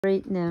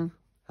Right now.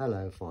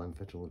 Hello, fine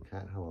fettle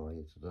cat. How are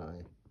you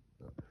today?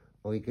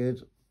 Are you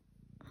good?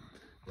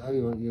 Oh,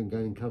 you're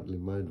going in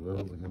cuddling mode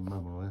with your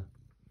mum, are you?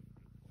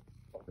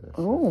 Yes,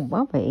 Oh,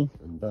 Bobby.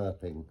 and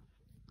burping.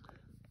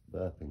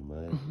 Burping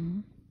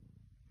mode.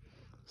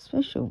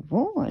 Special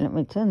boy. Let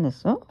me turn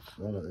this off.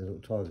 Oh, look, there's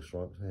little tiger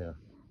stripes here.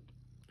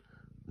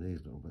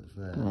 These little bits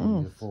there. Yes.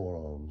 On your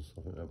forearms.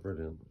 I think they're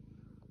brilliant.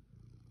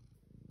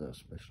 That's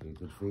especially a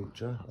good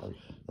feature.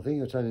 I think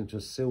you're turning to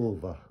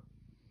silver.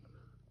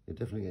 You're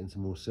definitely getting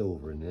some more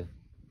silver in here.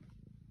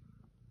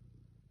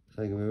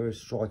 So you're going to be a very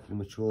striking,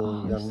 mature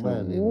young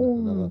man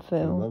in another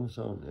few months,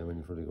 aren't you, when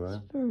you're fully grown?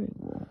 It's very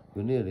warm.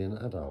 You're nearly an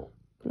adult.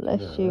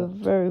 Bless you,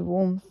 very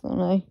warm,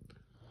 Sonny.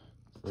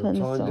 A tiny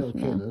little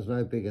kitten that's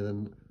no bigger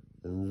than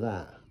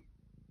that.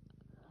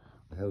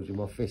 I held you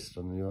my fist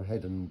and your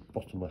head and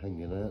bottom are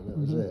hanging out, and that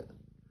was it.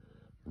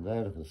 And now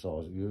look at the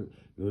size.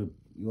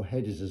 Your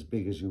head is as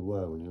big as you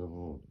were when you were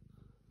born.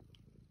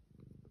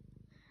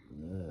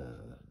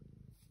 Yeah.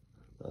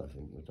 I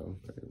think you've done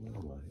very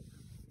well, mate.